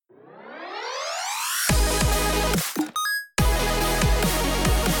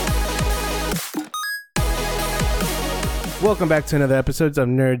Welcome back to another episode of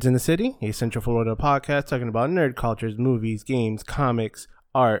Nerds in the City, a Central Florida podcast talking about nerd cultures, movies, games, comics,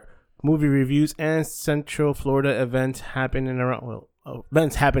 art, movie reviews, and Central Florida events happening around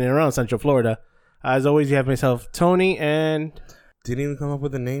Central Florida. As always, you have myself, Tony, and didn't even come up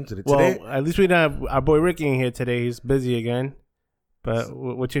with a name today. Well, at least we don't have our boy Ricky in here today. He's busy again. But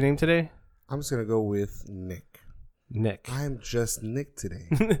what's your name today? I'm just gonna go with Nick. Nick. I'm just Nick today.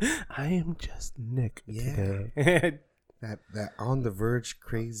 I am just Nick today. That on the verge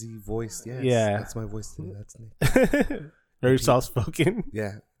crazy voice. Yes, yeah, that's my voice today. That's Nick. Very soft spoken.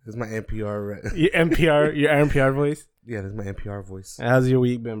 Yeah, this is my NPR. Your NPR voice. Yeah, this is my NPR voice. How's your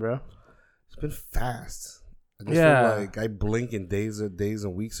week been, bro? It's been fast. I just feel like I blink and days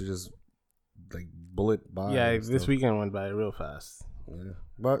and weeks are just like bullet by. Yeah, this weekend went by real fast. Yeah,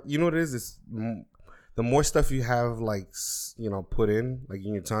 but you know what it is? It's the more stuff you have, like, you know, put in like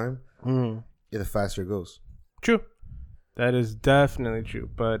in your time, the faster it goes. True. That is definitely true.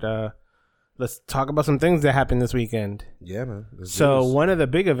 But let's talk about some things that happened this weekend. Yeah, man. So one of the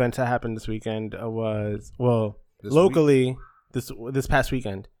big events that happened this weekend was, locally, this past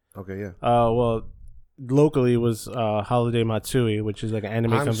weekend. Okay, yeah. Locally was Holiday Matsui, which is like an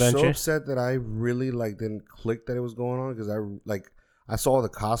anime convention. I'm so upset that I really didn't click that it was going on, because I saw the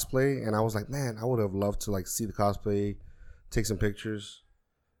cosplay and I was like, man, I would have loved to see the cosplay, take some pictures.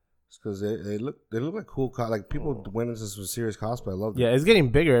 Because they look like cool. People went into some serious cosplay. I love it. Yeah, it's getting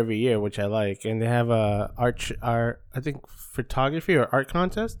bigger every year, which I like. And they have a art, I think, photography or art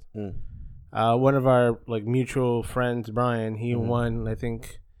contest. One of our mutual friends, Brian, he won, I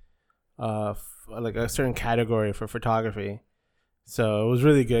think, a certain category for photography. So it was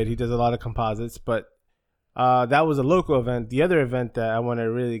really good. He does a lot of composites. But that was a local event. The other event that I want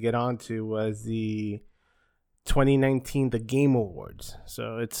to really get onto was the 2019 The Game Awards.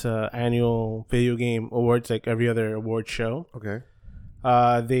 So it's annual video game awards, like every other award show. Okay.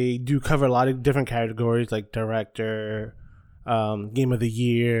 They do cover a lot of different categories, like director, game of the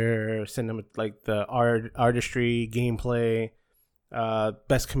year, cinema, like the artistry, gameplay,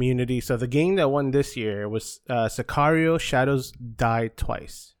 best community. So the game that won this year was Sicario: Shadows Die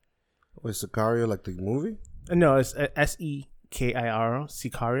Twice. Was Sicario like the movie? No, it's Sekiro,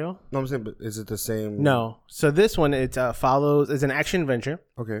 Sicario. No, I'm saying, but is it the same? No. So this one, it's an action adventure.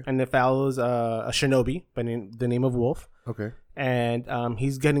 Okay. And it follows a shinobi by the name of Wolf. Okay. And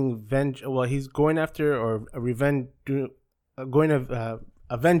he's getting he's going after a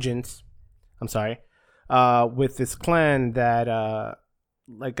vengeance. I'm sorry. With this clan that I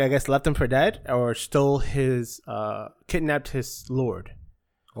guess left him for dead or stole his kidnapped his lord.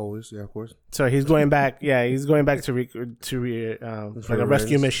 Always, yeah, of course. So he's going back. Yeah, he's going back to a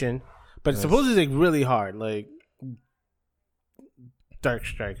rescue mission, but it's supposedly really hard, like Dark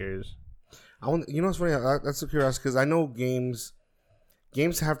Strikers. You know what's funny? That's a curiosity, because I know games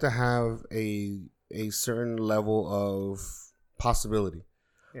have to have a certain level of possibility.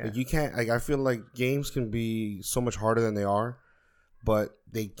 Yeah. Like you can't. I feel like games can be so much harder than they are, but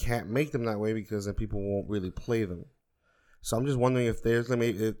they can't make them that way because then people won't really play them. So I'm just wondering if there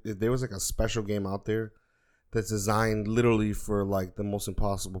was a special game out there that's designed literally for the most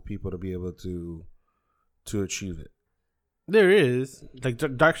impossible people to be able to achieve it. There is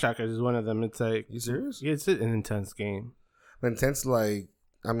Dark Strikers is one of them. It's like, you serious? Yeah, it's an intense game. Intense,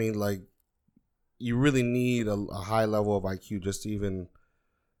 you really need a high level of IQ just to even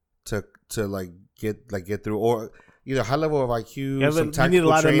to get through, or either high level of IQ, some tactical you need a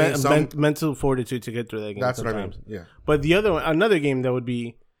lot training, of mental fortitude to get through that game. That's sometimes. what I mean. Yeah. But another game that would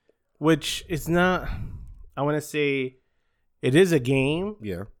be, which is not, I want to say, it is a game.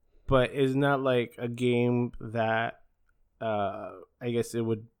 Yeah. But it's not like a game that, I guess it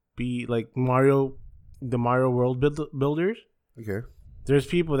would be like Mario, the Mario World builders. Okay. There's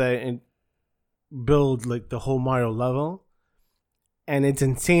people that build the whole Mario level, and it's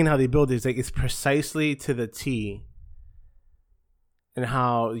insane how they build it. It's precisely to the T. And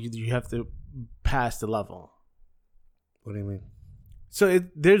how you have to pass the level. What do you mean? So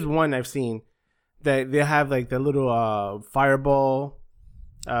there's one I've seen that they have the little fireball,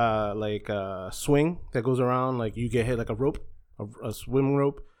 swing that goes around. You get hit like a rope, a swim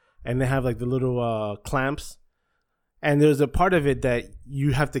rope, and they have the little clamps. And there's a part of it that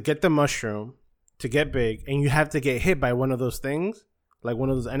you have to get the mushroom to get big, and you have to get hit by one of those things, like one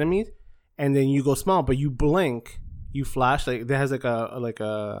of those enemies, and then you go small. But you blink. You flash there has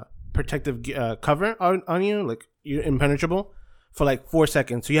a protective cover on you, you're impenetrable for 4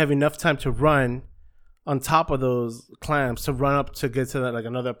 seconds. So you have enough time to run on top of those clamps to run up to get to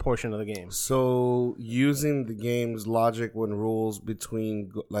another portion of the game. So using the game's logic and rules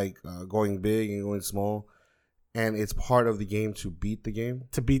between going big and going small, and it's part of the game to beat the game.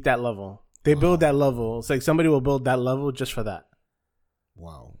 To beat that level, they build that level. It's like somebody will build that level just for that.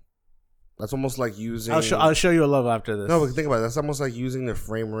 Wow, that's almost like using. I'll show you a level after this. No, but think about it. That's almost like using the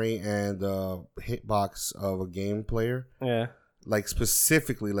frame rate and hitbox of a game player. Yeah. Like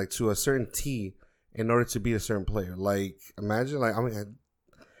specifically, like to a certain T, in order to beat a certain player. Like imagine, like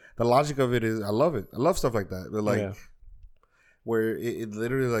the logic of it is, I love it. I love stuff like that. But like where it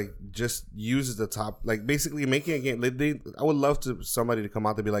literally like just uses the top, like basically making a game. I would love somebody to come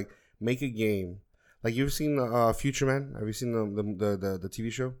out to be like, make a game. Like you've seen Future Man. Have you seen the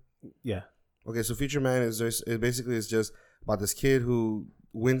TV show? Yeah. Okay, so Future Man is just about this kid who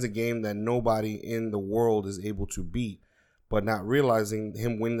wins a game that nobody in the world is able to beat. But not realizing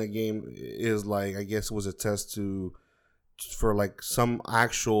him winning the game is like, I guess it was a test for like some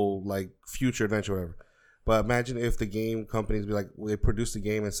actual like future adventure or whatever. But imagine if the game companies be like, they produced the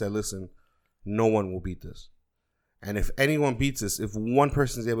game and said, listen, no one will beat this. And if anyone beats this, if one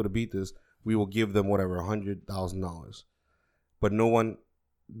person is able to beat this, we will give them whatever, $100,000. But no one,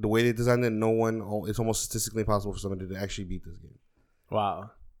 the way they designed it, it's almost statistically impossible for somebody to actually beat this game.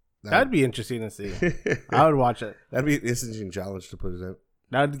 Wow. That'd be interesting to see. I would watch it. That'd be an interesting challenge to put it out.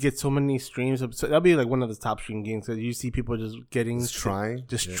 That'd get so many streams. So that'd be like one of the top stream games because you see people just trying.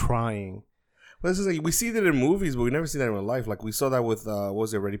 Well, this is like, we see that in movies, but we never see that in real life. Like we saw that with what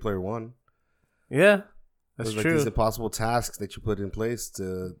was it, Ready Player One? Yeah, that's true. Like these impossible tasks that you put in place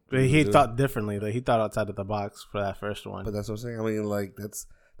to. But he thought differently. Like he thought outside of the box for that first one. But that's what I'm saying. I mean, like that's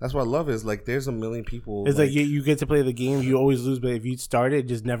what I love is like there's a million people. It's like you get to play the game, you always lose, but if you start it,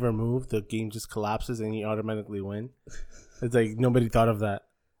 just never move, the game just collapses and you automatically win. It's like nobody thought of that.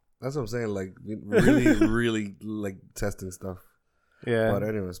 That's what I'm saying. Like really, really like testing stuff. Yeah. But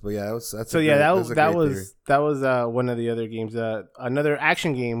anyways, that was one of the other games. Another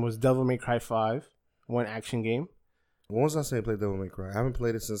action game was Devil May Cry 5. One action game. When was the last time you played Devil May Cry? I haven't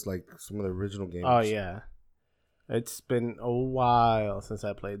played it since like some of the original games. Oh yeah. It's been a while since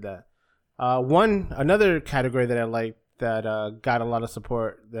I played that. Another category that I liked that got a lot of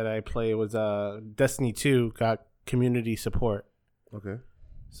support that I played was Destiny 2 got community support. Okay.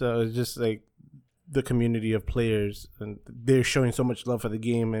 So it's just like the community of players, and they're showing so much love for the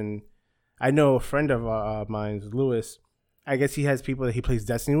game. And I know a friend of mine, Lewis. I guess he has people that he plays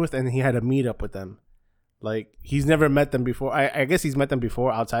Destiny with, and he had a meetup with them. Like he's never met them before. I guess he's met them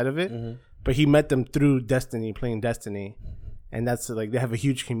before outside of it. Mm-hmm. But he met them through Destiny, playing Destiny, and that's like they have a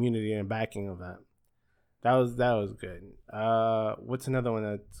huge community and backing of that. That was good. What's another one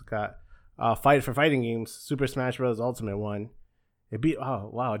that's got fight for fighting games? Super Smash Bros. Ultimate won. It beat.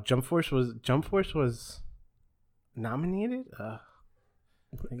 Oh wow, Jump Force was nominated.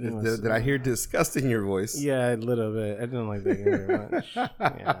 Did I hear disgust in your voice? Yeah, a little bit. I didn't like that game very much.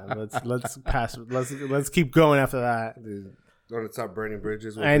 Yeah, let's pass. Let's keep going after that. Dude. On the top burning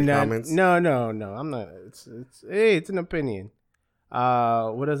bridges with comments. No. I'm not. It's an opinion.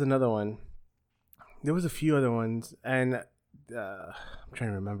 What is another one? There was a few other ones, and I'm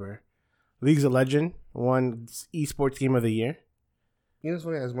trying to remember. League of Legends won esports game of the year. You know, it's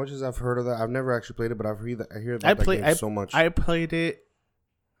funny. As much as I've heard of that, I've never actually played it, but I hear about that game so much. I played it.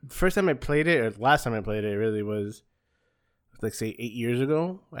 First time I played it, or last time I played it, really was like say 8 years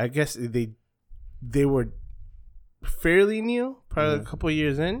ago. I guess they were fairly new, probably a couple of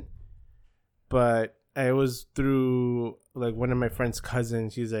years in, but I was through like one of my friend's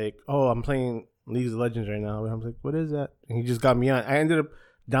cousins. He's like, "Oh, I'm playing League of Legends right now." And I was like, "What is that?" And he just got me on. I ended up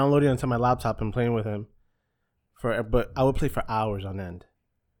downloading it onto my laptop and playing with him but I would play for hours on end,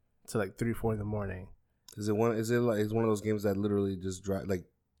 to like 3-4 in the morning. Is it one of those games that literally just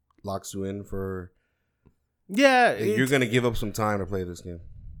locks you in for? Yeah, you're gonna give up some time to play this game.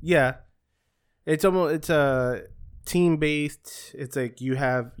 Yeah, it's a team based. It's like you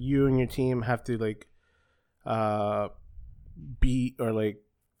and your team have to like beat or like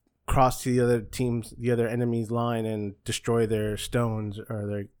cross to the other enemy's line and destroy their stones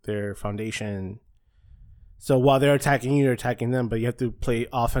or their foundation. So while they're attacking you, you're attacking them, but you have to play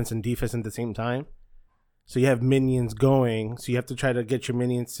offense and defense at the same time. So you have minions going, so you have to try to get your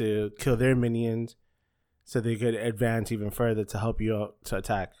minions to kill their minions so they could advance even further to help you out to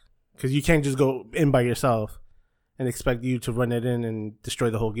attack. Because you can't just go in by yourself and expect you to run it in and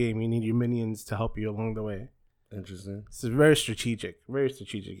destroy the whole game. You need your minions to help you along the way. Interesting. It's a very strategic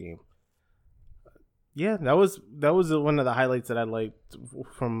game. Yeah, that was one of the highlights that I liked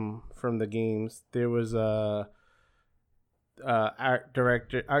from the games. There was art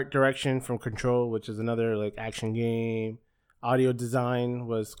direction from Control, which is another like action game. Audio design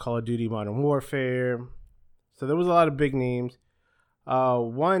was Call of Duty Modern Warfare. So there was a lot of big names.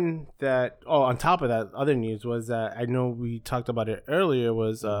 One that on top of that, other news was that I know we talked about it earlier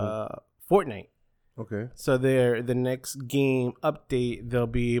was Fortnite. Okay. So the next game update, they'll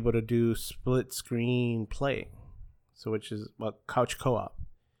be able to do split screen play. So which is couch co-op.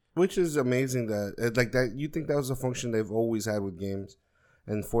 Which is amazing that like that. You think that was a function they've always had with games,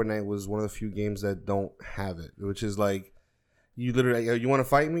 and Fortnite was one of the few games that don't have it. Which is like, you literally, you want to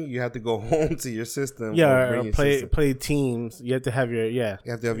fight me, you have to go home to your system. Yeah, or play teams. You have to have You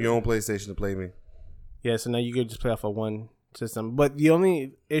have to have your own PlayStation to play me. Yeah, so now you could just play off of one system. But the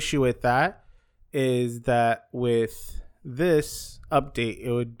only issue with that is that with this update,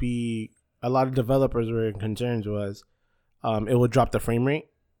 it would be a lot of developers were concerned was it would drop the frame rate.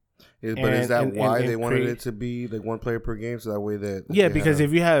 But is that why they wanted it to be like one player per game, so that way that because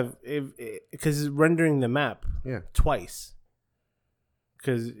because rendering the map twice.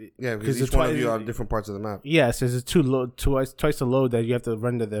 Because each one of you are on different parts of the map. Yes, so it's twice the load that you have to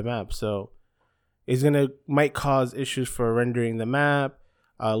render the map. So it's might cause issues for rendering the map,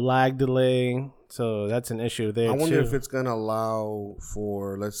 lag delay. So that's an issue there. I wonder if it's gonna allow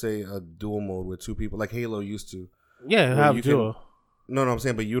for, let's say, a dual mode with two people, like Halo used to. Yeah, have dual. No, I'm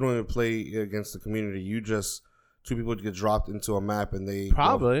saying, but you don't even play against the community. You just two people get dropped into a map and they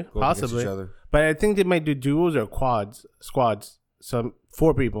possibly. Each other. But I think they might do duos or squads. So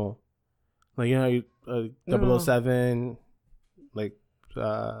 4 people, like 007, like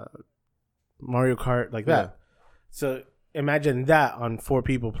Mario Kart, like that. So imagine that on 4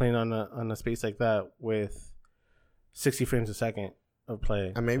 people playing on a space like that with 60 frames a second of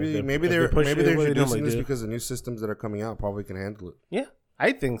play. And maybe they're introducing this because the new systems that are coming out probably can handle it. Yeah,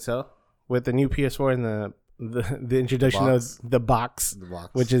 I think so. With the new PS4 and the introduction of the box,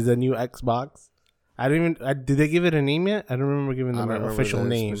 which is the new Xbox. I don't even. Did they give it a name yet? I don't remember giving them an official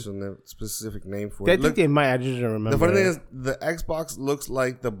name. Specific name for it. I think they might. I just don't remember. The funny thing is, the Xbox looks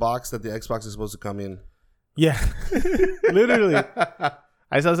like the box that the Xbox is supposed to come in. Yeah, literally.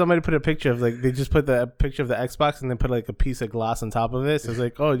 I saw somebody put a picture of they just put the picture of the Xbox and then put like a piece of glass on top of it. So it's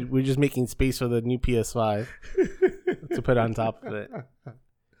like, oh, we're just making space for the new PS5 to put on top of it.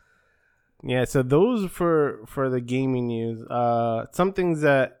 Yeah, so those for the gaming news. Some things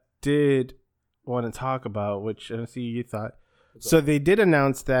that did want to talk about, which I see you thought. So they did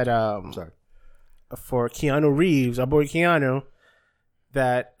announce that for Keanu Reeves, our boy Keanu,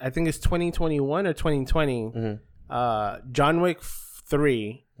 that I think it's 2021 or 2020. John Wick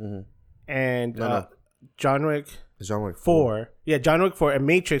 3 and John Wick 4. Yeah, John Wick 4 and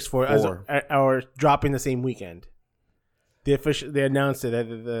Matrix 4 are dropping the same weekend. They announced it that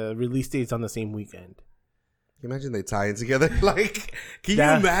the release date's on the same weekend. Can you imagine they tie in together? Like, can you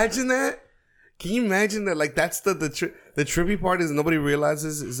imagine that? Can you imagine that? Like, that's the trippy part is nobody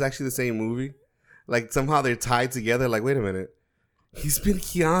realizes it's actually the same movie. Like, somehow they're tied together. Like, wait a minute, he's been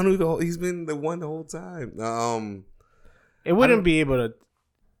Keanu. He's been the one the whole time. It wouldn't be able to,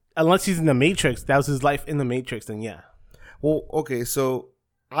 unless he's in the Matrix. That was his life in the Matrix. Then yeah. Well, okay, so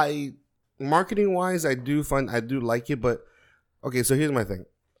marketing wise, I do like it, but okay. So here's my thing.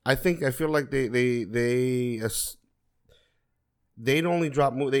 I feel like they only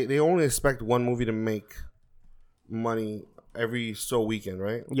drop they only expect one movie to make money every weekend,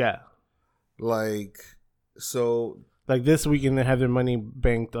 right? Yeah. Like this weekend they have their money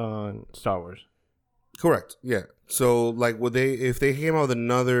banked on Star Wars. Correct. Yeah. So like if they came out with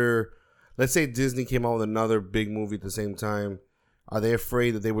another, let's say Disney came out with another big movie at the same time, are they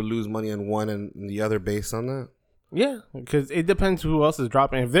afraid that they would lose money on one and the other based on that? Yeah, because it depends who else is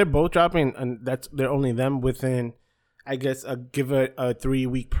dropping. If they're both dropping and they're only them within, I guess, give it a 3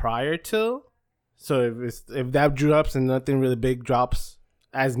 week prior to. So if that drops and nothing really big drops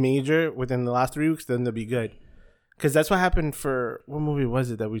as major within the last 3 weeks, then they'll be good. Because that's what happened for, what movie was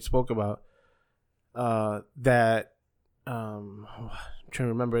it that we spoke about? I'm trying to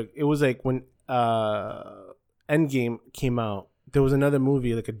remember. It was like when Endgame came out. There was another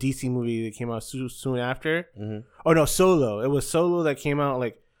movie, like a DC movie that came out soon after. Mm-hmm. Oh no, Solo. It was Solo that came out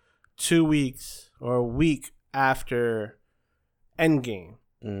like 2 weeks or a week after Endgame.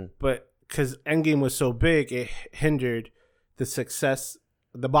 Mm. But because Endgame was so big, it hindered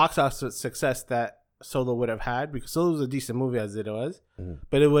the box office success that Solo would have had, because Solo was a decent movie as it was,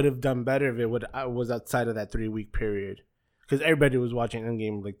 but it would have done better if it was outside of that 3 week period, because everybody was watching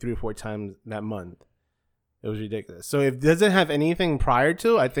Endgame like 3 or 4 times that month. It was ridiculous. So if it doesn't have anything prior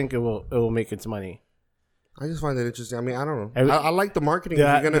to, I think it will make its money. I just find that interesting. I mean, I don't know. I like the marketing.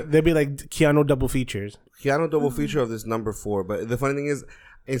 They'll be like Keanu double features. Keanu double feature of this number 4. But the funny thing is,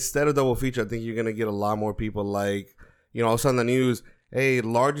 instead of double feature, I think you're gonna get a lot more people like, all of a sudden the news, a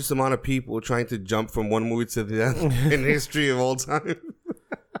largest amount of people trying to jump from one movie to the other in history of all time.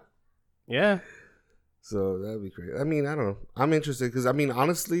 Yeah. So that'd be great. I mean, I don't know. I'm interested because, I mean,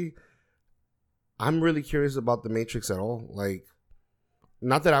 honestly, I'm really curious about The Matrix at all. Like,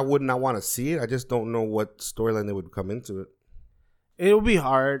 not that I would not want to see it. I just don't know what storyline they would come into it. It'll be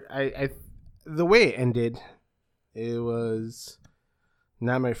hard. The way it ended, it was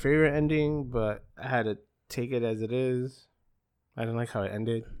not my favorite ending, but I had to take it as it is. I didn't like how it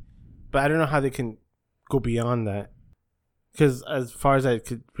ended, but I don't know how they can go beyond that. Because as far as I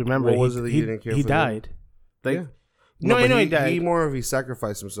could remember, what was it that you didn't care he for died. Them? Like, yeah. no, I know he died. He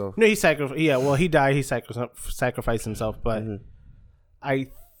sacrificed himself. No, he sacrificed. Yeah, well, he died. He sacrificed himself, but I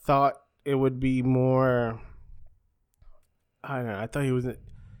thought it would be more. I don't know. I thought he was.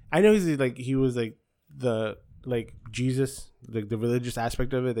 I know he was like the Jesus, like the religious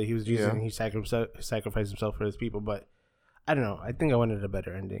aspect of it, that he was Jesus and he sacrificed himself for his people. But I don't know. I think I wanted a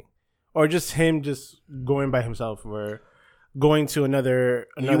better ending, or just him just going by himself, or going to another.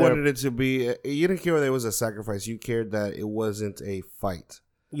 You wanted it to be. You didn't care whether it was a sacrifice. You cared that it wasn't a fight.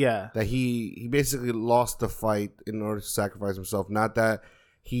 Yeah. That he basically lost the fight in order to sacrifice himself. Not that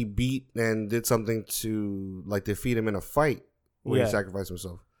he beat and did something to like defeat him in a fight where he sacrificed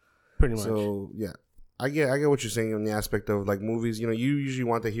himself. Pretty much. So yeah, I get what you're saying in the aspect of like movies. You know, you usually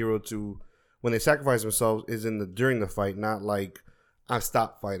want the hero to, when they sacrifice themselves, is during the fight, not like I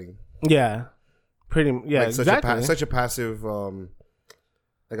stopped fighting. Yeah. Yeah, like exactly. Such a passive,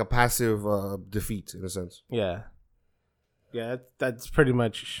 like a passive defeat in a sense. Yeah. Yeah, that's pretty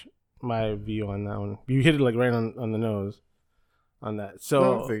much my view on that one. You hit it like right on the nose on that. So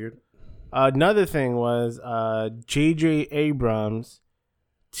no, I figured. Another thing was J.J. Abrams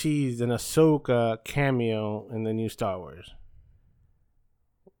teased an Ahsoka cameo in the new Star Wars.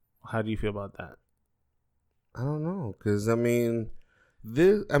 How do you feel about that? I don't know, because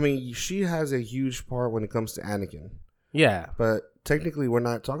she has a huge part when it comes to Anakin. Yeah, but technically, we're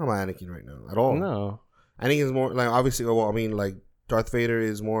not talking about Anakin right now at all. No, Anakin is more like obviously. Well, I mean, like Darth Vader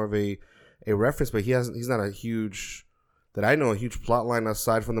is more of a reference, but he's not a huge plot line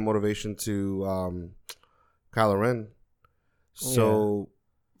aside from the motivation to Kylo Ren. So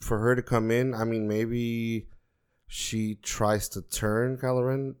for her to come in, I mean, maybe she tries to turn Kylo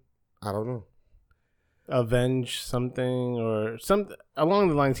Ren. I don't know. Avenge something or something along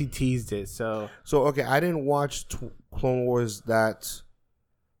the lines. He teased it. So okay, I didn't watch Clone Wars that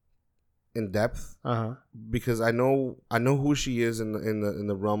in depth because I know who she is in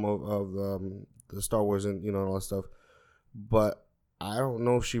the realm of the Star Wars and all that stuff, but I don't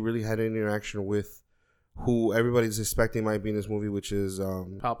know if she really had any interaction with who everybody's expecting might be in this movie, which is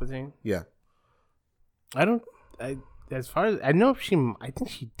Palpatine. Yeah, as far as I know, I think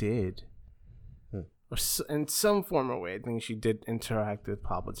she did. Or in some form or way, I think she did interact with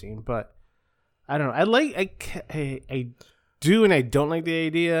Palpatine, but I don't know. I do and I don't like the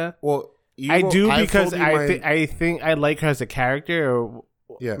idea. Well, I do because I think I like her as a character, or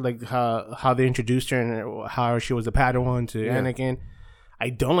like how they introduced her and how she was a Padawan to Anakin. I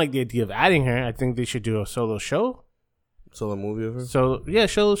don't like the idea of adding her. I think they should do a solo movie of her. So yeah,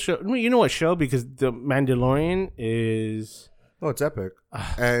 show. You know what show? Because the Mandalorian is. Oh, it's epic,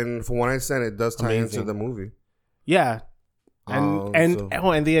 and from what I understand, it does tie into the movie. Yeah, and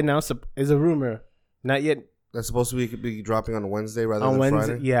they announced is a rumor, not yet. That's supposed to be dropping on Wednesday rather than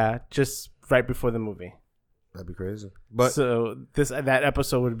Friday. Yeah, just right before the movie. That'd be crazy. But so that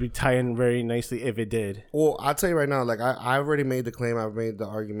episode would be tying very nicely if it did. Well, I'll tell you right now, like I already made the claim, I've made the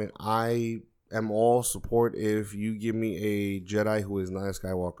argument. I am all support if you give me a Jedi who is not a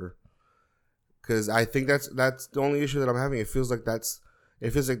Skywalker. Because I think that's the only issue that I'm having. It feels like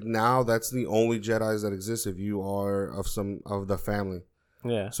now that's the only Jedis that exist if you are of the family.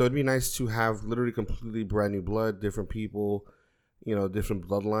 Yeah. So it'd be nice to have literally completely brand new blood, different people, different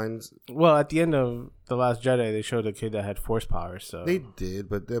bloodlines. Well, at the end of The Last Jedi, they showed a kid that had Force powers. So they did,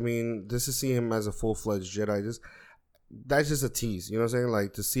 but I mean, just to see him as a full-fledged Jedi, that's just a tease. You know what I'm saying?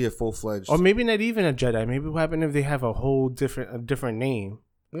 Like to see a full-fledged, or maybe not even a Jedi. Maybe what happened if they have a whole different name?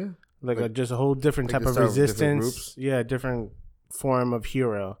 Yeah. Just a whole different type of resistance. Different form of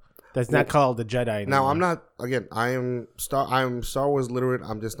hero that's not called the Jedi anymore. Now, I'm not. Again, I'm Star Wars literate.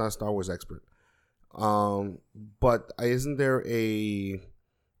 I'm just not Star Wars expert. But isn't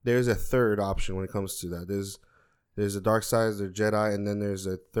there's a third option when it comes to that? There's a dark side, there's Jedi, and then there's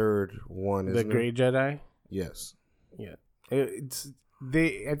a third one. The Grey Jedi. Yes. Yeah.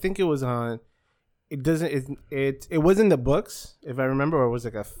 I think it was on. It doesn't. It was in the books, if I remember, or it was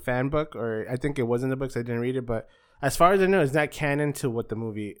like a fan book, or I think it was in the books. I didn't read it, but as far as I know, it's not canon to what the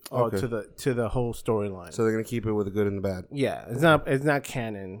movie or Okay. to the whole storyline. So they're gonna keep it with the good and the bad. Yeah, it's not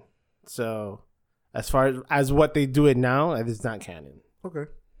canon. So as far as what they do it now, it's not canon. Okay.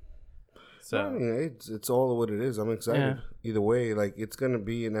 So I mean, it's all what it is. I'm excited. Yeah. Either way, like it's gonna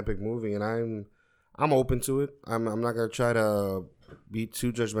be an epic movie, and I'm open to it. I'm not gonna try to be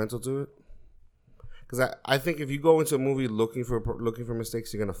too judgmental to it, because I think if you go into a movie looking for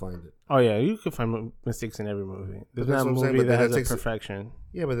mistakes, you're gonna find it. oh yeah, you can find mistakes in every movie. There's But that's not a what I'm saying, movie but that then has that a takes- perfection.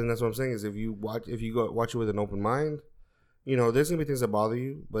 Yeah, but then that's what I'm saying is if you go watch it with an open mind, there's gonna be things that bother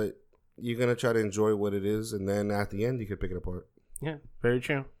you, but you're gonna try to enjoy what it is, and then at the end you can pick it apart. Yeah, very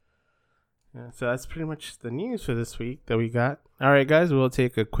true. Yeah, so that's pretty much the news for this week that we got. All right, guys, we'll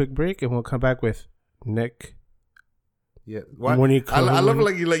take a quick break and we'll come back with Nick. Yeah, why? When you I love it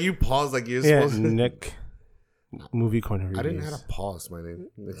like you pause like you're Yeah, supposed to. Nick. Movie corner reviews. I didn't have to pause my name.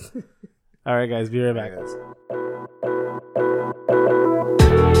 All right, guys, be right back.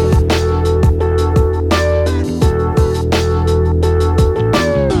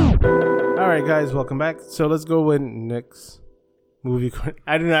 All right, guys, welcome back. So let's go with Nick's movie corner.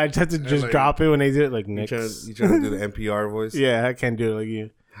 I don't know. I just have to just like- drop it when they do it, like You Nick's. trying to do the NPR voice? Yeah, I can't do it like you.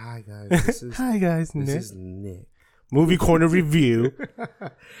 Hi guys, this is Hi, guys, this Nick. is Nick. Movie corner review. All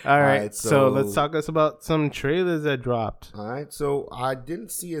right, right, so so- let's talk us about some trailers that dropped. All right, so I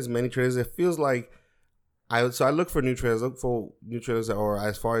didn't see as many trailers. It feels like I look for new trailers. Look for new trailers that are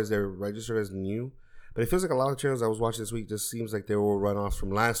as far as they're registered as new. But it feels like a lot of trailers I was watching this week just seems like they were runoffs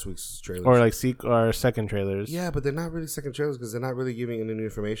from last week's trailers. Or like or second trailers. Yeah, but they're not really second trailers because they're not really giving any new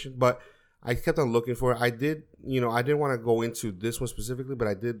information. But I kept on looking for it. I did, I didn't want to go into this one specifically, but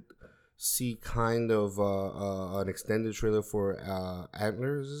I did see kind of an extended trailer for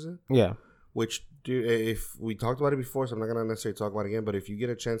Antlers, is it? Yeah. Which, if we talked about it before, so I'm not gonna necessarily talk about it again. But if you get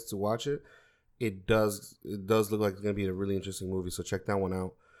a chance to watch it, it does look like it's gonna be a really interesting movie. So check that one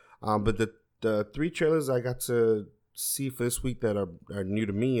out. But the three trailers I got to see for this week that are new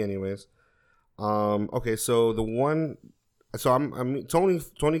to me, anyways. Okay, so the one, so I'm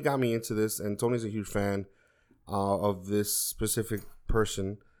Tony got me into this, and Tony's a huge fan of this specific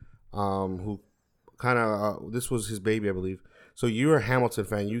person, who kind of this was his baby, I believe. So you're a Hamilton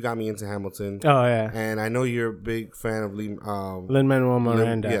fan. You got me into Hamilton. Oh yeah. And I know you're a big fan of Lin-Manuel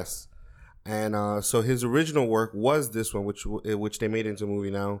Miranda. Yes. And so his original work was this one, which they made into a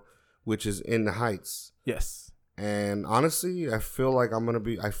movie now, which is In the Heights. Yes. And honestly, I feel like I'm gonna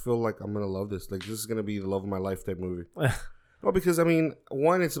love this. Like, this is gonna be the love of my life type movie. Well, because I mean,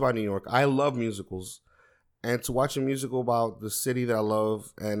 one, it's about New York. I love musicals, and to watch a musical about the city that I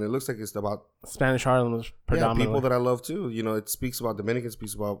love, and it looks like it's about Spanish Harlem was predominantly. people that I love too. It speaks about Dominicans,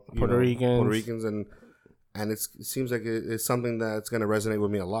 speaks about Puerto Ricans, and it seems like it's something that's gonna resonate with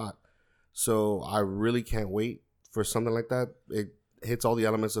me a lot. So I really can't wait for something like that. It hits all the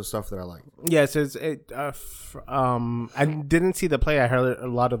elements of stuff that I like. Yes, I didn't see the play. I heard a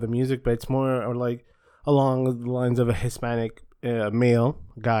lot of the music, but it's more like along the lines of a Hispanic male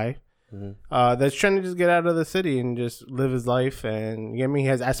guy that's trying to just get out of the city and just live his life. And he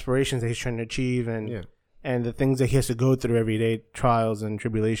has aspirations that he's trying to achieve, and the things that he has to go through every day, trials and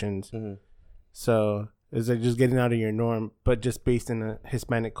tribulations. Mm-hmm. So it's like just getting out of your norm, but just based in a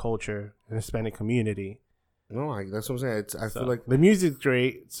Hispanic culture, a Hispanic community. No, that's what I'm saying. I feel like the music's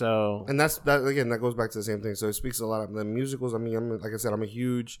great. So, and that again, that goes back to the same thing. So it speaks a lot of the musicals. I mean, like I said, I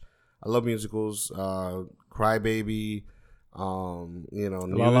love musicals. Cry Baby,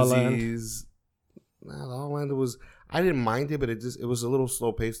 Newsies. La La Land I didn't mind it, but it was a little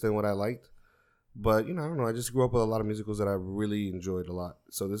slow paced than what I liked. But I don't know. I just grew up with a lot of musicals that I really enjoyed a lot.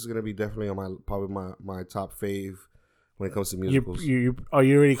 So this is gonna be definitely on my top fave when it comes to musicals. Are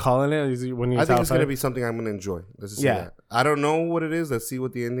you already calling it? Is it when I think it's gonna be something I'm gonna enjoy. Let's just say that. I don't know what it is. Let's see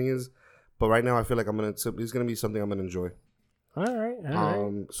what the ending is. But right now, I feel like it's gonna be something I'm gonna enjoy. All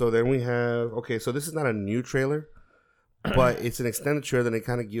right. So then we have so this is not a new trailer, but it's an extended trailer that it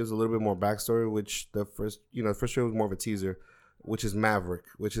kind of gives a little bit more backstory. Which the first trailer was more of a teaser, which is Maverick,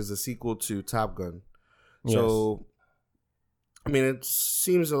 which is a sequel to Top Gun. Yes. So, I mean, it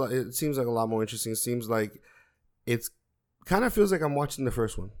seems like a lot more interesting. It seems like it's kind of feels like I'm watching the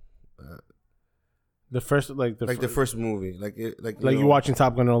first one. The first movie, you're watching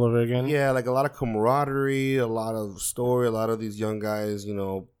Top Gun all over again. Yeah, like a lot of camaraderie, a lot of story, a lot of these young guys,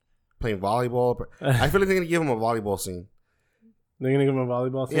 playing volleyball. I feel like they're gonna give them a volleyball scene. They're gonna give them a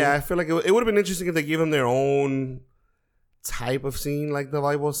volleyball scene. Yeah, I feel like it would have been interesting if they gave them their own type of scene, like the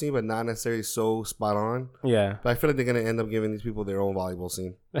volleyball scene, but not necessarily so spot on. Yeah, but I feel like they're gonna end up giving these people their own volleyball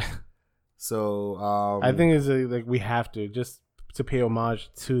scene. So I think it's like we have to just to pay homage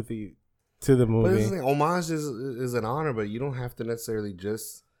to the to the movie. But this thing, homage is an honor, but you don't have to necessarily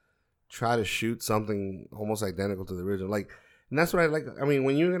just try to shoot something almost identical to the original. Like, and that's what I like. I mean,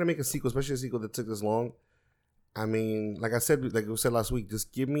 when you're gonna make a sequel, especially a sequel that took this long, I mean, like we said last week,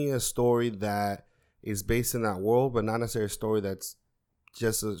 just give me a story that is based in that world, but not necessarily a story that's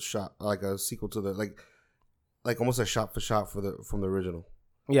just a shot, like a sequel to the like almost a shot for shot from the original.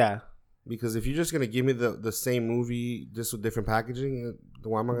 Yeah. Because if you're just gonna give me the same movie just with different packaging,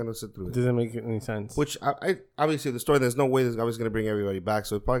 why am I gonna sit through it? Doesn't make any sense. Which I obviously the story, there's no way I was gonna bring everybody back,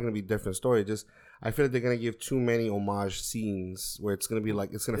 so it's probably gonna be a different story. Just I feel like they're gonna give too many homage scenes where it's gonna be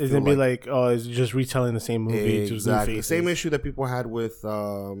like it's gonna be like oh, it's just retelling the same movie. Exactly, the same issue that people had with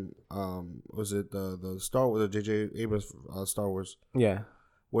was it the Star Wars, the J.J. Abrams Star Wars? Yeah,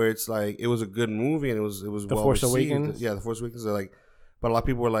 where it's like it was a good movie and it was the well Force received. Awakens. Yeah, the Force Awakens are like. But a lot of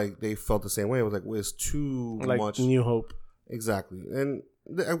people were like, they felt the same way. It was like, well, it's too like much. New Hope. Exactly. And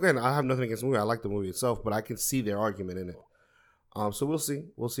again, I have nothing against the movie. I like the movie itself, but I can see their argument in it. So we'll see.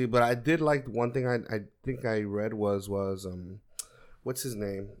 We'll see. But I did like one thing I think I read was what's his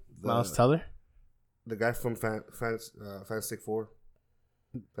name? Miles Teller? The guy from Fantastic Four.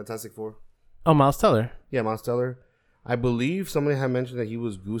 Fantastic Four. Oh, Miles Teller. Yeah, Miles Teller. I believe somebody had mentioned that he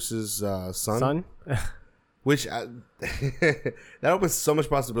was Goose's son. Son? Which that opens so much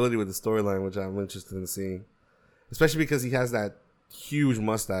possibility with the storyline, which I'm interested in seeing, especially because he has that huge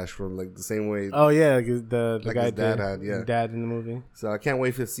mustache from like the same way. Oh yeah, the like guy his dad had, yeah, dad in the movie. So I can't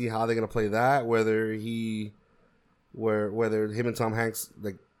wait to see how they're gonna play that. Whether him and Tom Hanks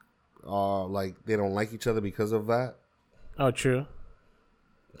like they don't like each other because of that. Oh, true.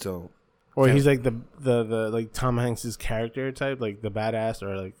 So, or he's like the like Tom Hanks's character type, like the badass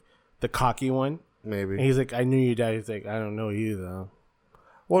or like the cocky one. Maybe. And he's like, I knew your dad. He's like, I don't know you though.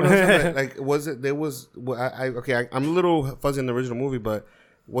 Well, no, like was it? There was. I'm a little fuzzy in the original movie, but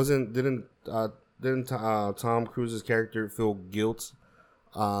didn't Tom Cruise's character feel guilt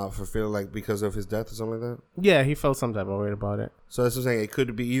for feeling like because of his death or something like that? Yeah, he felt some type of way about it. So that's what I'm saying. It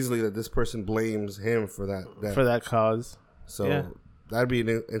could be easily that this person blames him for that for that cause. So yeah. That'd be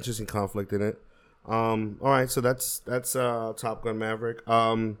an interesting conflict in it. All right, so that's Top Gun Maverick.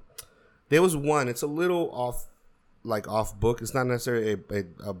 There was one. It's a little off book. It's not necessarily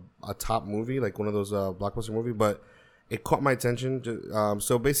a top movie, like one of those blockbuster movie, but it caught my attention.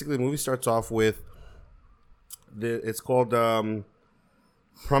 So basically, the movie starts off with it's called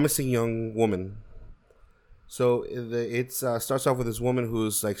Promising Young Woman. So it starts off with this woman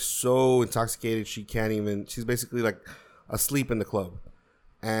who's like so intoxicated she's basically like asleep in the club,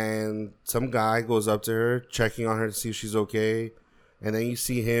 and some guy goes up to her, checking on her to see if she's okay, and then you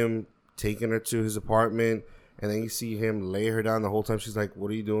see him taking her to his apartment, and then you see him lay her down the whole time. She's like, "What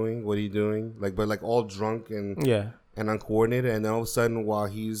are you doing? What are you doing?" Like, but like all drunk and uncoordinated. And then all of a sudden, while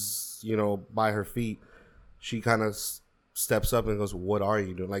he's by her feet, she kind of steps up and goes, "What are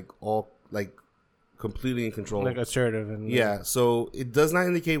you doing?" Like all like completely in control, like assertive and yeah. So it does not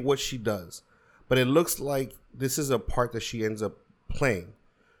indicate what she does, but it looks like this is a part that she ends up playing,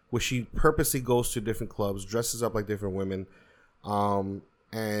 where she purposely goes to different clubs, dresses up like different women,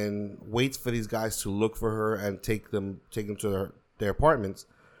 and waits for these guys to look for her and take them to their apartments,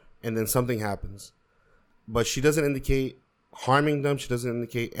 and then something happens. But she doesn't indicate harming them. She doesn't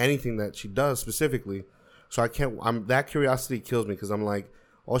indicate anything that she does specifically. So that curiosity kills me, because I'm like,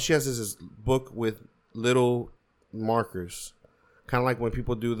 all she has is this book with little markers, kind of like when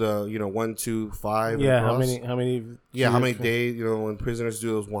people do the 1, 2, 5. Yeah, how many? Yeah, how many days? when prisoners do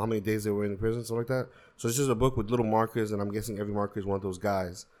those, how many days they were in prison, something like that. So it's just a book with little markers, and I'm guessing every marker is one of those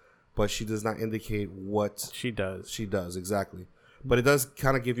guys. But she does not indicate what she does. She does, exactly. But it does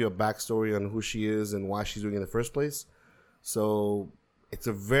kind of give you a backstory on who she is and why she's doing it in the first place. So it's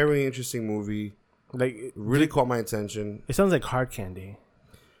a very interesting movie. Like, it really caught my attention. It sounds like Hard Candy.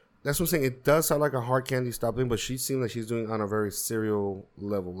 That's what I'm saying. It does sound like a Hard Candy style thing, but she seems like she's doing on a very serial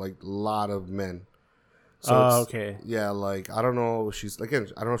level, like a lot of men. So okay. Yeah, like I don't know. I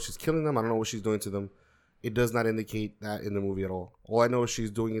don't know if she's killing them. I don't know what she's doing to them. It does not indicate that in the movie at all. All I know is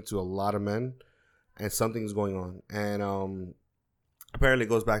she's doing it to a lot of men, and something's going on. And apparently, it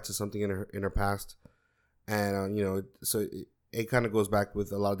goes back to something in her past, and so it kind of goes back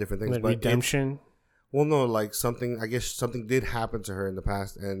with a lot of different things. Like but redemption. Well, no, like something. I guess something did happen to her in the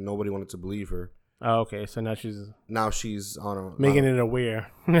past, and nobody wanted to believe her. Oh, okay. So now she's on a making it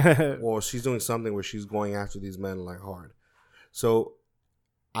aware, or she's doing something where she's going after these men like hard. So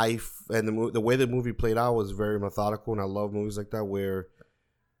the way the movie played out was very methodical, and I love movies like that where,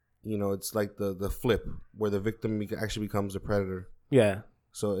 it's like the flip where the victim actually becomes the predator. Yeah.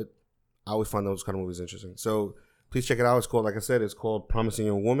 So I always find those kind of movies interesting. So please check it out. It's called, like I said, it's called Promising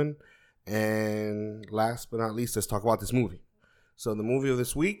Young Woman. And last but not least, let's talk about this movie. So the movie of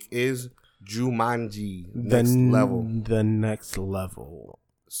this week is Jumanji, Next Level. The Next Level.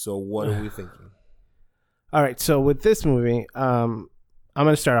 So what are we thinking? All right, so with this movie, I'm going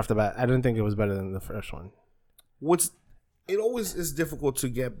to start off the bat. I didn't think it was better than the first one. It always is difficult to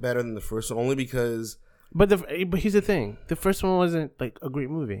get better than the first one, only because... But here's the thing. The first one wasn't, like, a great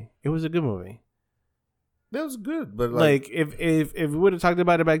movie. It was a good movie. That was good, but like if we would have talked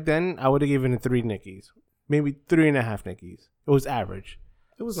about it back then, I would have given it 3 Nickies, maybe 3.5 Nickies. It was average.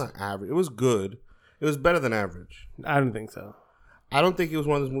 It was not average. It was good. It was better than average. I don't think so. I don't think it was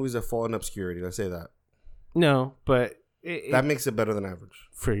one of those movies that fall in obscurity. Let's say that. No, but that makes it better than average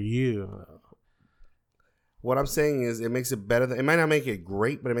for you. What I'm saying is, it makes it better than. It might not make it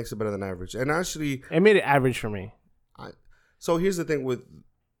great, but it makes it better than average. And actually, it made it average for me. So here's the thing with.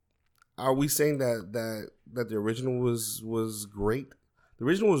 Are we saying that the original was great? The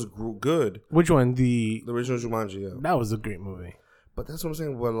original was good. Which one? The original Jumanji. Yeah, that was a great movie. But that's what I'm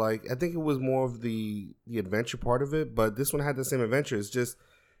saying. But like, I think it was more of the adventure part of it. But this one had the same adventure. It's just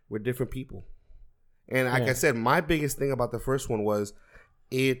we're different people. And like I said, my biggest thing about the first one was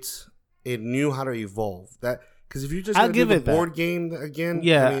it knew how to evolve. That because if you just give do it the board game again,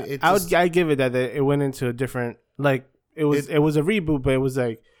 yeah, I mean, I give it that it went into a different it was a reboot, but it was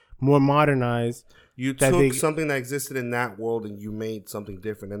like more modernized. You took something that existed in that world and you made something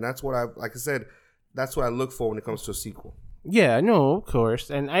different, and that's what like I said, that's what I look for when it comes to a sequel. Yeah, no, of course,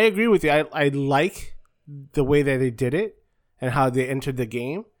 and I agree with you. I like the way that they did it and how they entered the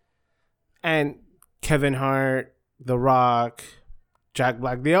game, and Kevin Hart, The Rock, Jack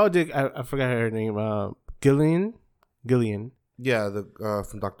Black, they all did. I forgot her name. Gillian. Yeah,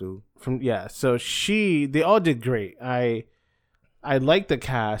 from Doctor Who. So they all did great. I like the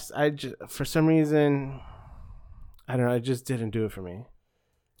cast. For some reason, I don't know. It just didn't do it for me.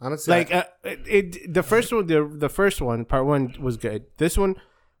 Honestly, the first one, part 1 was good. This one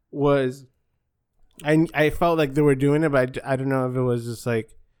was, I felt like they were doing it, but I don't know if it was just like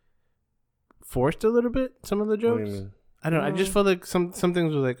forced a little bit. Some of the jokes. What do you mean? I don't know. I just felt like some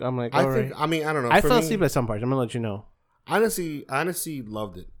things was like, I'm like, I don't know. I fell asleep at some parts. I'm gonna let you know. Honestly,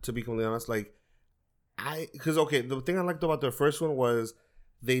 loved it. To be completely honest, because the thing I liked about the first one was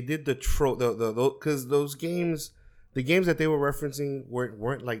they did the trope, because those games, the games that they were referencing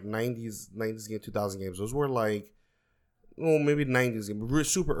weren't like 90s game, 2000 games. Those were like, maybe 90s games,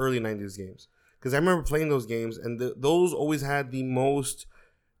 super early 90s games. Because I remember playing those games, and those always had the most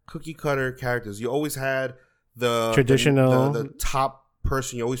cookie cutter characters. You always had the traditional, the top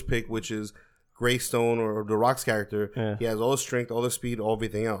person you always pick, which is Greystone or The Rock's character. Yeah. He has all the strength, all the speed, all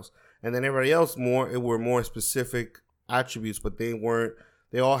everything else. And then everybody else were more specific attributes, but they weren't.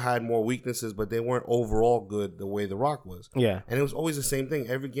 They all had more weaknesses, but they weren't overall good the way The Rock was. Yeah. And it was always the same thing.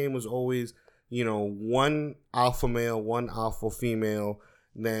 Every game was always, one alpha male, one alpha female,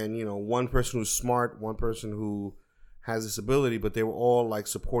 then, one person who's smart, one person who has this ability, but they were all like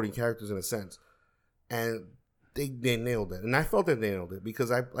supporting characters in a sense. And they nailed it. And I felt that they nailed it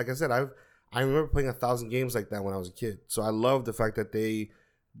because I remember playing 1,000 games like that when I was a kid. So I love the fact that they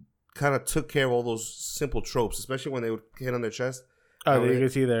kind of took care of all those simple tropes, especially when they would hit on their chest. Oh, you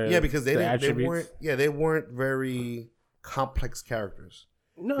could see because they weren't very complex characters.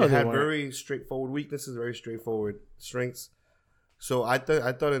 No, they had very straightforward weaknesses, very straightforward strengths. So I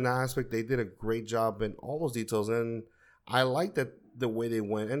thought in that aspect they did a great job in all those details, and I liked that the way they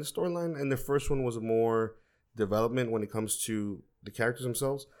went. And the storyline in the first one was more development when it comes to the characters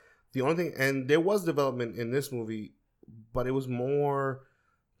themselves. The only thing, and there was development in this movie, but it was more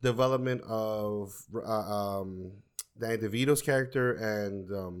development of Danny DeVito's character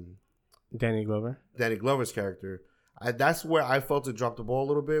and Danny Glover's character. That's where I felt it dropped the ball a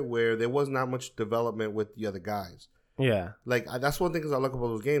little bit, where there was not much development with the other guys. Yeah, that's one thing I like about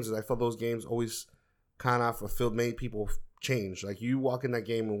those games is I felt those games always kind of made people change. Like you walk in that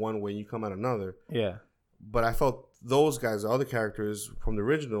game in one way, you come out another. Yeah, but I felt those guys, the other characters from the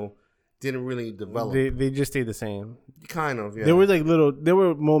original, didn't really develop. They just stayed the same. Kind of, yeah. There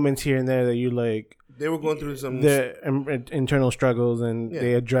were moments here and there that you like. They were going through some their internal struggles, and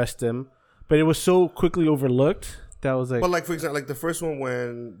they addressed them, but it was so quickly overlooked that was like. But like for example, like the first one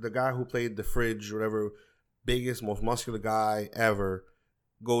when the guy who played the Fridge or whatever, biggest, most muscular guy ever,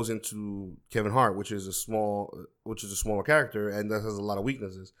 goes into Kevin Hart, which is a smaller character, and that has a lot of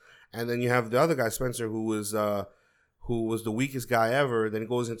weaknesses. And then you have the other guy, Spencer, who was the weakest guy ever. Then he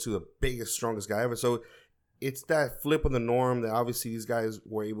goes into the biggest, strongest guy ever. So it's that flip of the norm that obviously these guys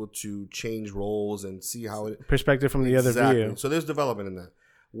were able to change roles and see how it perspective from the other view. So there's development in that.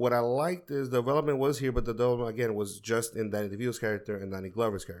 What I liked is the development was here, but the development again was just in Danny DeVito's character and Danny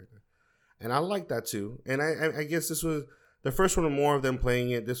Glover's character. And I like that too. And I guess this was the first one was more of them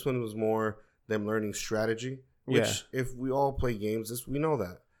playing it. This one was more them learning strategy. Which, if we all play games, we know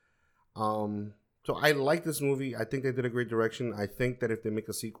that. So I like this movie. I think they did a great direction. I think that if they make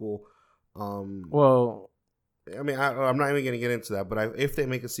a sequel, well, I mean, I'm not even going to get into that. But if they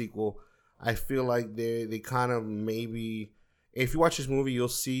make a sequel, I feel like they kind of maybe, if you watch this movie, you'll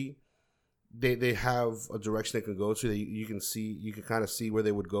see they have a direction they can go to. That you can kind of see where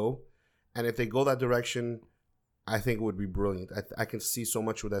they would go, and if they go that direction, I think it would be brilliant. I can see so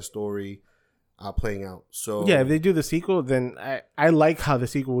much with that story playing out. So yeah, if they do the sequel, then I like how the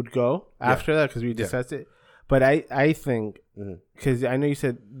sequel would go after that because we discussed it. But I think because I know you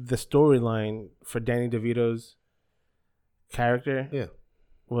said the storyline for Danny DeVito's character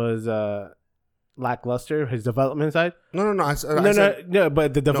was lackluster. His development side. No. No.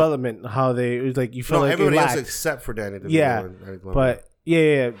 But the development, how it was like you feel like everybody else except for Danny DeVito. Yeah, and but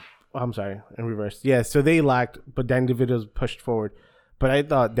yeah. Oh, I'm sorry, in reverse. Yeah, so they lacked, but Danny DeVito's pushed forward. But I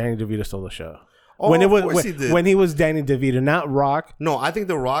thought Danny DeVito stole the show. Oh, when he was Danny DeVito, not Rock. No, I think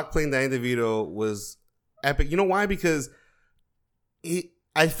The Rock playing Danny DeVito was epic. You know why? Because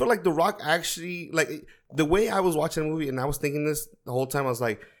I feel like The Rock actually, like, the way I was watching the movie and I was thinking this the whole time, I was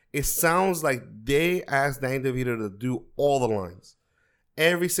like, it sounds like they asked Danny DeVito to do all the lines.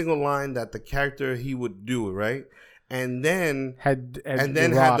 Every single line that the character he would do, right? And then had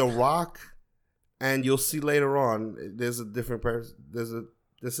The Rock, and you'll see later on, there's a different person.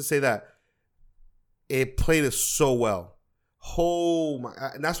 Let's just say that it played it so well. Oh my!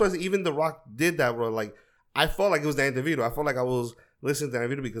 And that's why even The Rock did that. Where like I felt like it was Danny DeVito. I felt like I was listening to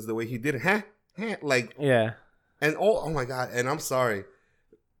Danny DeVito because the way he did it, like yeah. And oh my god! And I'm sorry,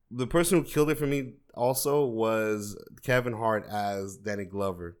 the person who killed it for me also was Kevin Hart as Danny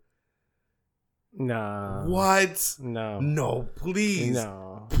Glover. No. What? No, please.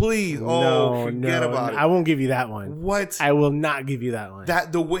 No. Please. Oh, forget about it. I won't give you that one. What? I will not give you that one.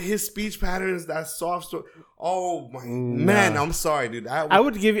 That the way his speech patterns, that soft story. Oh my man, I'm sorry, dude. I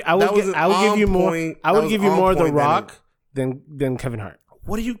would give you more The Rock than Kevin Hart.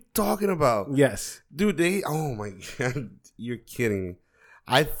 What are you talking about? Yes. Dude, oh my god. You're kidding me.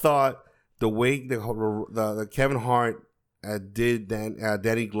 I thought the way the Kevin Hart did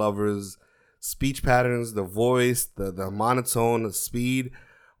Danny Glover's speech patterns, the voice, the monotone, the speed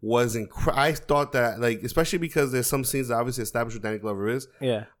was incredible. I thought that, like, especially because there's some scenes that obviously establish what Danny Glover is.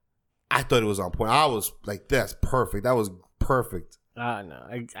 Yeah. I thought it was on point. I was like, that's perfect. That was perfect. No,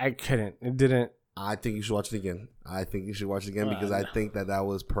 I couldn't. It didn't. I think you should watch it again. Because I think that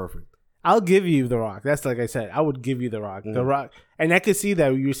was perfect. I'll give you The Rock. That's like I said. I would give you The Rock. The Rock. And I could see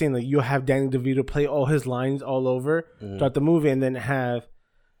that you were saying, like, you'll have Danny DeVito play all his lines all over throughout the movie and then have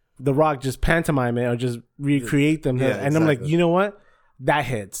The Rock just pantomime it or just recreate them. And exactly. I'm like, you know what? That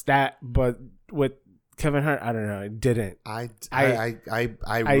hits. But with Kevin Hart, I don't know. It didn't. I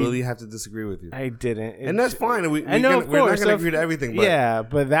really have to disagree with you. I didn't. And that's fine. We're not going to agree to everything. But yeah,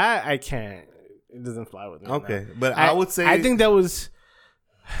 but that I can't. It doesn't fly with me. Okay. No. But I would say... I think that was...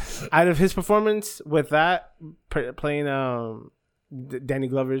 Out of his performance with that, playing Danny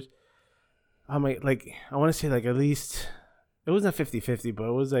Glover's, I want to say like at least... It wasn't 50-50, but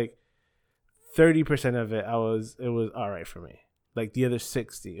it was like 30% of it. It was all right for me. Like the other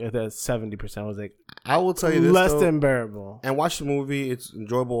 60 or the 70% was like, I will tell you this, less than bearable. And watch the movie; it's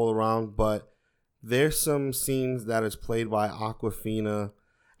enjoyable all around. But there's some scenes that is played by Awkwafina,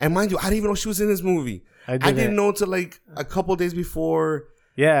 and mind you, I didn't even know she was in this movie. I didn't know until like a couple of days before.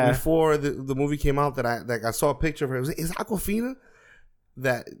 Yeah, before the movie came out, that I saw a picture of her. Is Awkwafina?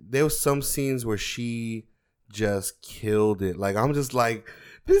 That there was some scenes where she just killed it. Like, I'm just like,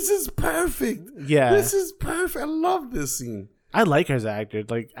 this is perfect. Yeah, this is perfect. I love this scene. I like her as an actor.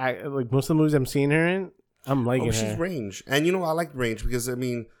 Like most of the movies I'm seeing her in, I'm liking her. She's range, and I like range because I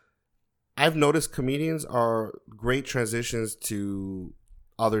mean, I've noticed comedians are great transitions to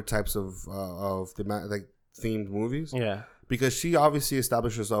other types of themed movies. Yeah, because she obviously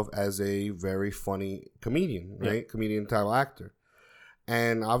established herself as a very funny comedian, right? Yeah. Comedian type actor.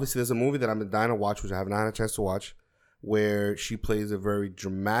 And obviously, there's a movie that I'm dying to watch, which I have not had a chance to watch, where she plays a very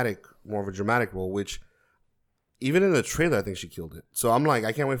more of a dramatic role, which even in the trailer, I think she killed it. So I'm like,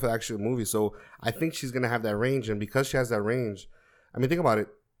 I can't wait for the actual movie. So I think she's going to have that range. And because she has that range, I mean, think about it.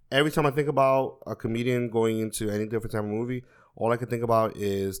 Every time I think about a comedian going into any different type of movie, all I can think about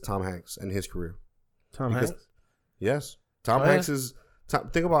is Tom Hanks and his career. Hanks? Yes. Tom Hanks is...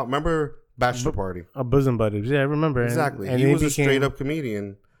 think about... Remember Bachelor Party? Bosom Buddies. Yeah, I remember. Exactly. And he was a straight-up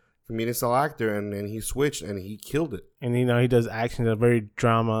comedian comedian style actor, and then he switched and he killed it. And he does action that very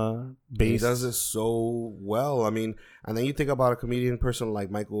drama based. He does it so well. I mean, and then you think about a comedian person like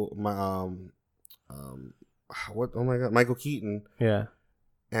Michael Keaton. Yeah.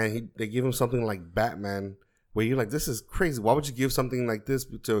 And they give him something like Batman, where you're like, this is crazy. Why would you give something like this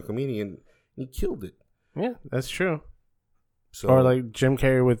to a comedian? He killed it. Yeah, that's true. So, or like Jim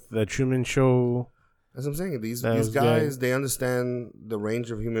Carrey with the Truman Show. That's what I'm saying. These guys, they understand the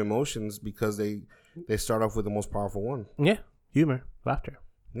range of human emotions because they start off with the most powerful one. Yeah, humor, laughter.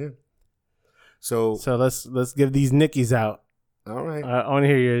 Yeah. So let's give these Nickies out. All right. I want to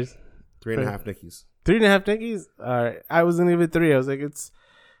hear yours. 3.5 Nickies. 3.5 Nickies. All right. I was gonna give it 3. I was like, it's.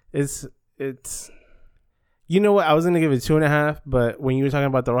 You know what? I was gonna give it 2.5, but when you were talking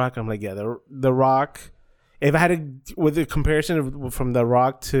about The Rock, I'm like, yeah, the Rock. If I had to, with the comparison from The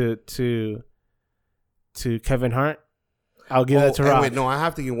Rock to Kevin Hart, I'll give that to Rock. Wait, no, I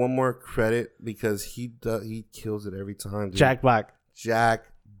have to give one more credit because he kills it every time. Dude. Jack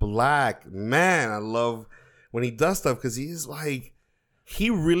Black, man, I love when he does stuff because he's like,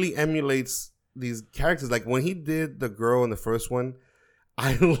 he really emulates these characters. Like when he did the girl in the first one,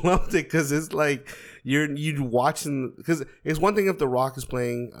 I loved it because it's like you're watching, because it's one thing if The Rock is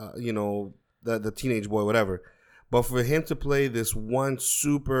playing, the teenage boy, whatever, but for him to play this one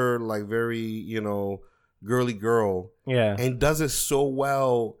super like very girly girl, yeah, and does it so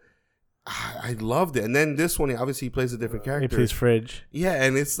well. I loved it. And then this one, obviously, he plays a different character. He plays Fridge. Yeah,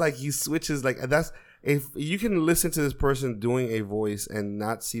 and it's like he switches. Like that's, if you can listen to this person doing a voice and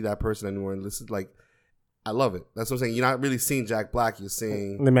not see that person anymore, and listen, like, I love it. That's what I'm saying. You're not really seeing Jack Black. You're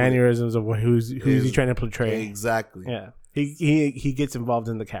seeing the mannerisms of who's he trying to portray. Exactly. Yeah. He gets involved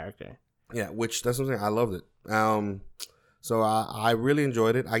in the character. Yeah, which that's what I'm saying. I loved it. So I really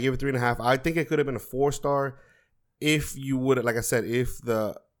enjoyed it. I gave it 3.5. I think it could have been a 4-star if you would, like I said, if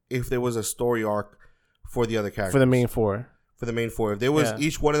there was a story arc for the other characters. For the main four. If there was,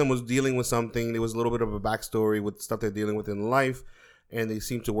 each one of them was dealing with something, there was a little bit of a backstory with stuff they're dealing with in life, and they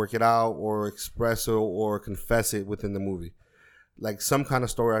seem to work it out or express or confess it within the movie. Like some kind of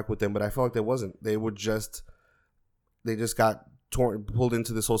story arc with them, but I felt like there wasn't. They just got pulled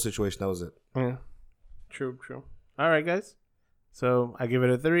into this whole situation. That was it. Yeah. True. All right, guys. So I give it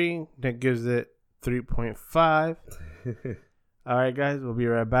a 3. Nick gives it 3.5. All right, guys. We'll be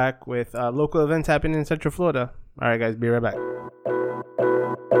right back with local events happening in Central Florida. All right, guys. Be right back.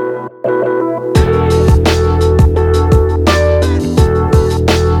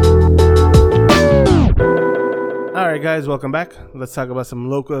 All right, guys. Welcome back. Let's talk about some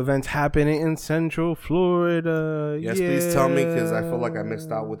local events happening in Central Florida. Yes, please tell me, because I feel like I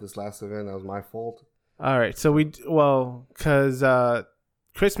missed out with this last event. That was my fault. All right, so because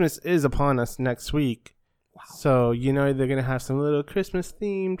Christmas is upon us next week, wow. So they're gonna have some little Christmas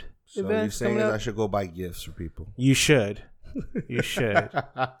themed events. So you're saying I should go buy gifts for people? You should.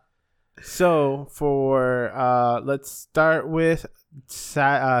 So for let's start with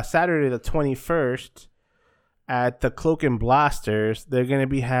Saturday the 21st at the Cloak and Blasters. They're gonna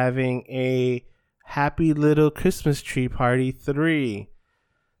be having a Happy Little Christmas Tree Party 3.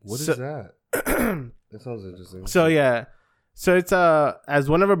 What is that? That sounds interesting. So it's as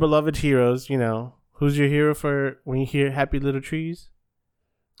one of our beloved heroes, who's your hero for when you hear Happy Little Trees?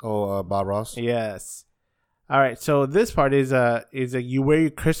 Oh, Bob Ross. Yes. All right. So this part is you wear your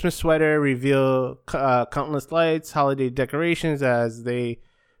Christmas sweater, reveal countless lights, holiday decorations as they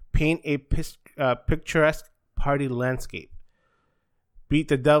paint a picturesque party landscape. Beat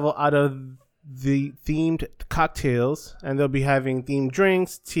the devil out of the themed cocktails, and they'll be having themed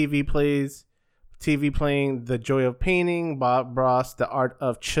drinks, TV playing The Joy of Painting, Bob Ross, The Art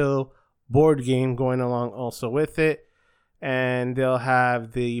of Chill board game going along also with it. And they'll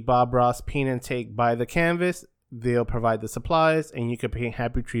have the Bob Ross paint and take by the canvas. They'll provide the supplies, and you can paint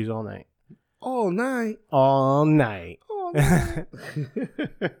happy trees all night. All night.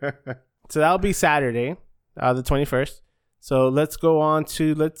 So that'll be Saturday, the 21st. So let's go on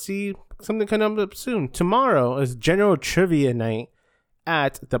to, let's see, something coming up soon. Tomorrow is General Trivia Night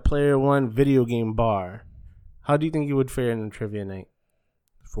at the Player One video game bar. How do you think you would fare in a trivia night?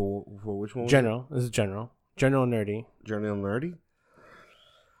 For which one? General. This is General. General Nerdy. General Nerdy?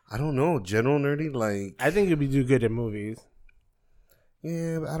 I don't know. General Nerdy, like... I think you'd do good in movies.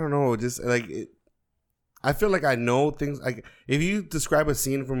 Yeah, but I don't know. Just, like... I feel like I know things. Like, if you describe a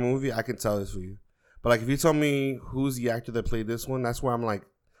scene from a movie, I can tell this for you. But, like, if you tell me who's the actor that played this one, that's where I'm like...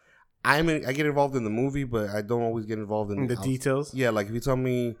 I get involved in the movie, but I don't always get involved in the details. Yeah, like if you tell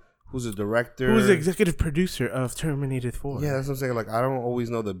me who's the director, who's the executive producer of Terminator 4. Yeah, that's what I'm saying. Like I don't always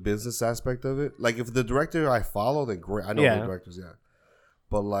know the business aspect of it. Like if the director I follow, then great. I know the directors, yeah.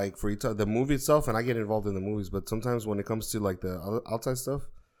 But like for the movie itself, and I get involved in the movies, but sometimes when it comes to like the outside stuff,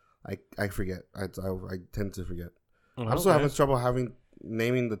 I forget. I tend to forget. Oh, I'm still having trouble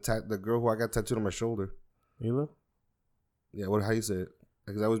naming the girl who I got tattooed on my shoulder. Mila? Yeah, how you say it?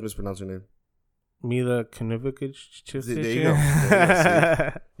 Because I always mispronounce her name. Mila Kunovic. There you go.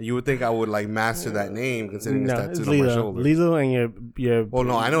 You would think I would like master that name considering it's tattooed on my shoulder. Lilo and your. Oh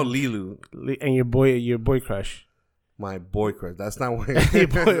no, I know Lilu. And your boy crush. My boy crush. That's not why I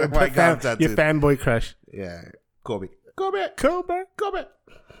got tattooed. Your fanboy crush. Yeah, Kobe.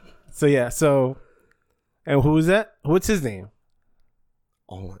 So yeah, and who is that? What's his name?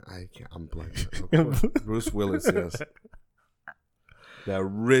 Oh, I can't. I'm blanking. Bruce Willis. Yes, the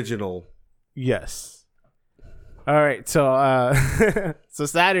original. Yes. All right. So, so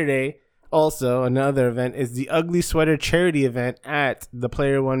Saturday, also another event is the Ugly Sweater charity event at the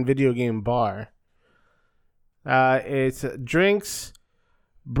Player One video game bar. It's drinks.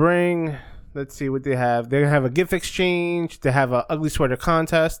 Let's see what they have. They have a gift exchange. They have a ugly sweater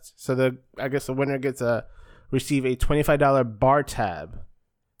contest. So I guess the winner gets receive a $25 bar tab.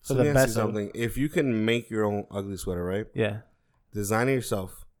 So let me ask you something. If you can make your own ugly sweater, right? Yeah. Design it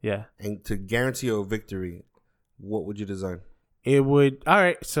yourself. Yeah. And to guarantee a victory, what would you design? It would. All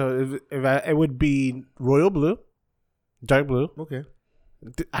right. So it would be royal blue, dark blue. Okay.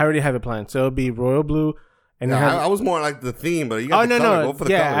 I already have it planned. So it would be royal blue. And yeah, I was more like the theme, but you got the color. Go for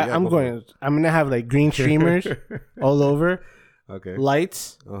the color. I'm gonna have like green streamers all over. Okay.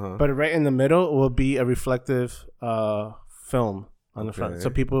 Lights, but right in the middle will be a reflective film on the front. So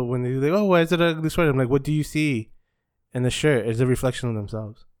people, when they like, oh, why is it an ugly sweater? I'm like, what do you see in the shirt? It's a reflection of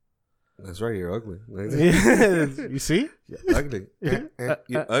themselves. That's right. You're ugly. You see? You're ugly. You're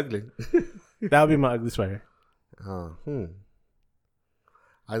ugly. That would be my ugly sweater.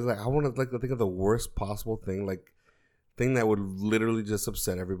 I was like, I want to think of the worst possible thing that would literally just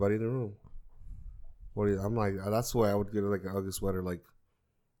upset everybody in the room. I'm like, that's why I would get like an ugly sweater. Like,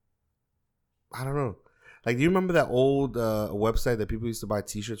 I don't know. Like, do you remember that old website that people used to buy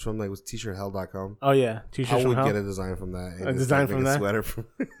T-shirts from? Like, it was t-shirthell.com. Oh yeah, T-shirts. I would get a design from that. A design from that. Sweater from.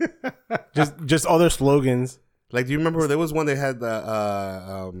 just all their slogans. Like, do you remember there was one that had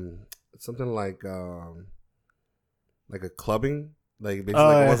something like a clubbing. Like basically,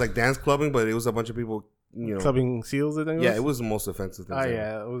 it was like dance clubbing, but it was a bunch of people, clubbing seals. I think. Yeah, it was the most offensive thing. Oh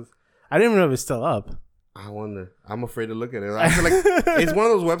yeah, it was. I didn't even know if it's still up. I wonder. I'm afraid to look at it. I feel like it's one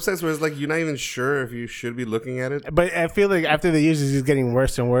of those websites where it's like you're not even sure if you should be looking at it. But I feel like after the years, it's just getting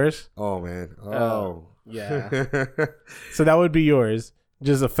worse and worse. Oh man. Oh yeah. So that would be yours.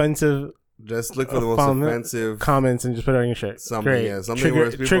 Just offensive. Just look for the most offensive comments and just put it on your shirt. Something. Great. Yeah.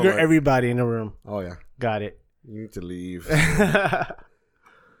 Something trigger everybody in the room. Oh yeah. Got it. You need to leave.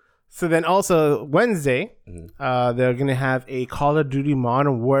 So then also Wednesday, they're going to have a Call of Duty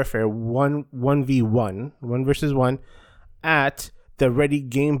Modern Warfare 1v1, 1 versus 1, at the Ready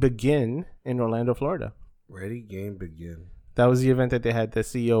Game Begin in Orlando, Florida. Ready Game Begin. That was the event that they had the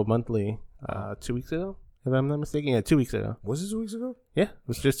CEO monthly 2 weeks ago, if I'm not mistaken. Yeah, 2 weeks ago. Was it 2 weeks ago? Yeah, it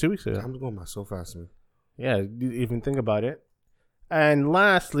was just 2 weeks ago. Time's going by so fast, man. Yeah, you even think about it. And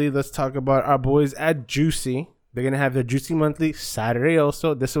lastly, let's talk about our boys at Juicy. They're going to have their Juicy Monthly Saturday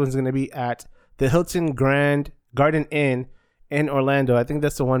also. This one's going to be at the Hilton Grand Garden Inn in Orlando. I think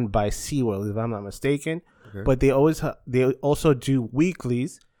that's the one by SeaWorld, if I'm not mistaken. Okay. But they also do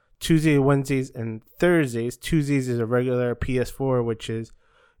weeklies, Tuesdays, Wednesdays, and Thursdays. Tuesdays is a regular PS4, which is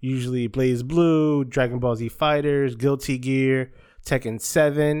usually Blaze Blue, Dragon Ball Z Fighters, Guilty Gear, Tekken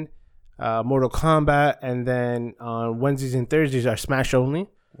 7, Mortal Kombat. And then on Wednesdays and Thursdays are Smash only.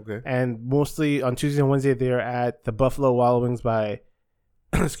 Okay. And mostly on Tuesday and Wednesday, they are at the Buffalo Wild Wings by,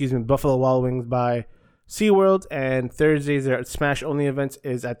 Buffalo Wild Wings by SeaWorld. And Thursdays, their Smash only events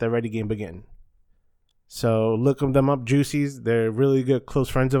is at the Ready Game Begin. So look them up, Juicies. They're really good, close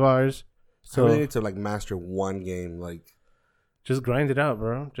friends of ours. So I really need to master one game. Just grind it out,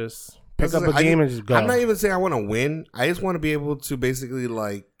 bro. Just pick up a game and just go. I'm not even saying I want to win. I just want to be able to basically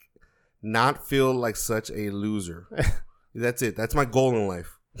not feel like such a loser. That's it. That's my goal in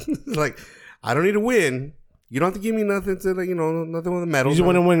life. I don't need to win. You don't have to give me nothing to nothing with a medal. You just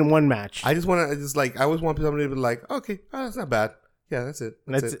want to win one match. I just want to I always want somebody to be like, okay, that's not bad. Yeah, that's it.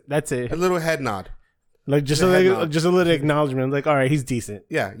 That's it. A little head nod. Just a little acknowledgement. All right, he's decent.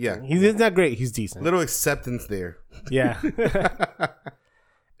 Yeah. He's not great. He's decent. Little acceptance there. Yeah.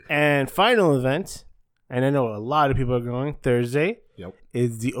 And final event, and I know a lot of people are going Thursday. Yep.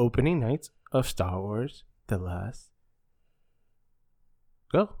 Is the opening night of Star Wars: The Last.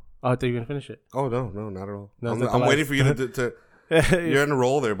 Go. Oh, I thought you were going to finish it. Oh, no, not at all. No, I'm waiting for you to you're on a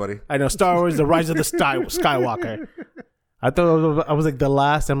roll there, buddy. I know. Star Wars, The Rise of the Skywalker. I thought I was like the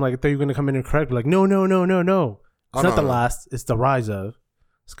last. I'm like, I thought you were gonna come in and correct. Like, no. It's not the last. It's the rise of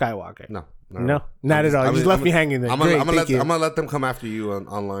Skywalker. No, not at all. You just left me hanging there. I'm gonna let them come after you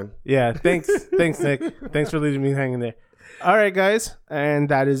online. Yeah, thanks, Nick. Thanks for leaving me hanging there. All right, guys, and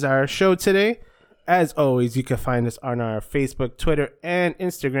that is our show today. As always, you can find us on our Facebook, Twitter, and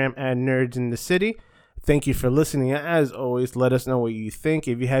Instagram at Nerds in the City. Thank you for listening. As always, let us know what you think.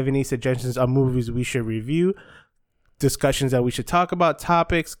 If you have any suggestions on movies we should review, discussions that we should talk about,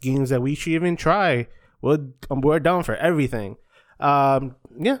 topics, games that we should even try, we're down for everything.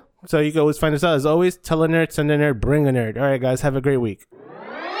 Yeah, so you can always find us out. As always, tell a nerd, send a nerd, bring a nerd. All right, guys, have a great week.